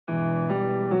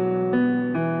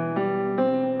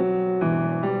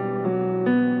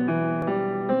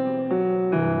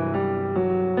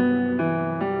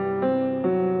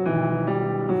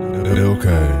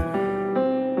Okay.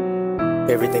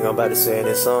 Everything I'm about to say in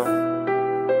this song,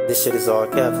 this shit is all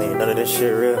cap, ain't none of this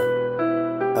shit real.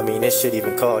 I mean, this shit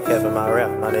even called cap in my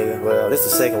rap, my nigga. Well, this the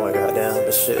second one, goddamn,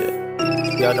 but shit.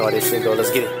 Y'all know how this shit go,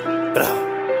 let's get it. Blah.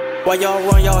 While y'all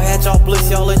run, y'all had y'all blitz,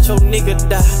 y'all let your nigga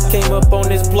die. Came up on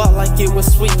this block like it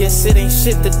was sweet, guess it ain't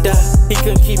shit to die. He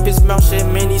couldn't keep his mouth shut,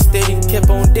 man, he steady kept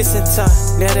on dissing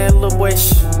time. Now that little boy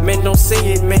man, don't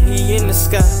say it, man, he in the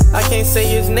sky. I can't say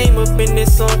his name up in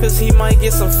this song, cause he might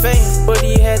get some fame. But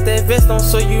he had that vest on,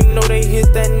 so you know they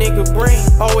hit that nigga brain.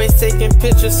 Always taking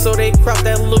pictures, so they crop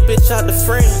that little bitch out the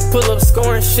frame. Pull up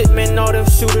scoring shit, man, all them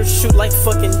shooters shoot like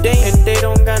fucking Dame. And they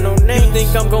don't got no name. You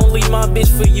think I'm gon' leave my bitch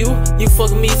for you? You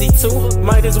fuck me easy too.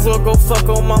 Might as well go fuck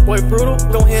on my boy Brutal.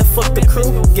 Go ahead, fuck the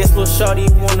crew. Guess lil' shawty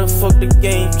wanna fuck the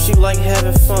game. She like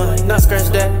having fun. Not scratch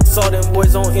that. Saw them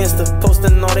boys on Insta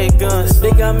posting all they guns.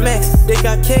 They got Max, they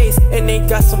got K's, and they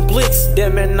got some Blicks.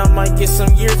 Damn man, I might get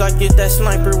some years. I get that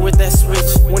sniper with that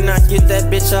switch. When I get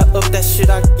that bitch, I up that shit.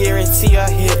 I guarantee I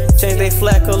hit. Change they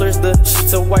flag colors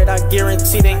to white. I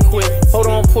guarantee they quit. Hold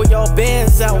on, pull y'all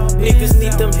bands out. Niggas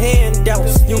need them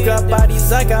handouts. You got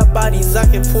bodies, I got bodies. I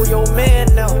can pull your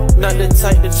man out. Not the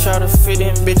type to try to fit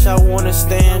in, bitch, I wanna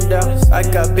stand out. I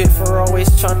got bit for always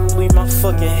trying to leave my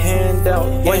fucking hand out.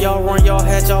 While y'all run, y'all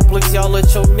had y'all blicks, y'all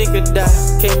let your nigga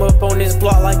die. Came up on this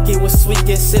block like it was sweet,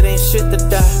 guess it ain't shit to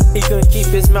die. He couldn't keep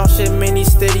his mouth shut, man, he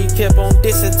steady kept on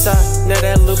dissing time. Now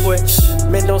that little boy,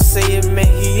 man, don't say it, man,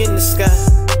 he in the sky.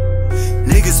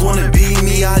 Niggas wanna be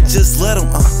me, I just let them,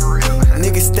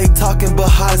 Niggas stay talking but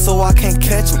high so I can't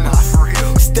catch them,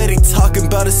 Steady talking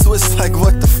about a switch like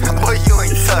what the fuck. Boy, you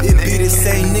ain't tough, It be nigga. the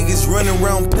same niggas running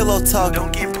around pillow talk.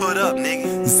 Don't get put up,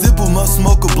 nigga. Zip 'em up,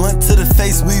 smoke a blunt to the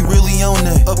face, we really on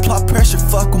that. Apply pressure,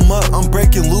 fuck 'em up. I'm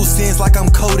breaking loose ends like I'm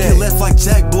Kodak. Get left like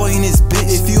Jack Boy in his bitch.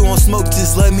 If you want smoke,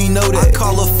 just let me know that. I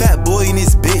call a fat boy in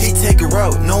his bitch. He take a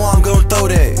route, know I'm gon' throw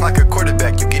that. Like a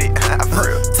quarterback, you get it. For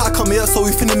real. Ty call me up, so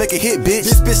we finna make a hit, bitch.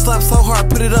 This bitch slap so hard,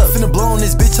 put it up. Finna blow on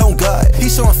this bitch on God. He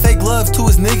showing fake love to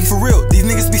his niggas. For real, these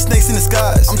niggas be snakes in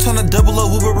disguise. I'm tryna double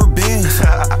up with rubber bands.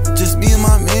 Just me and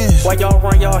my man. While y'all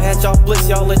run, y'all had y'all blitz,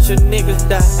 y'all let your niggas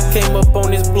die. Came up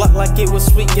on this block like it was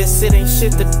sweet, guess it ain't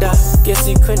shit to die. Guess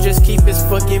he couldn't just keep his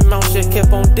fucking mouth shut,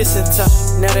 kept on dissing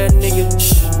time. Now that nigga,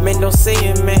 man, don't say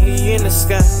it, man, he in the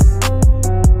sky.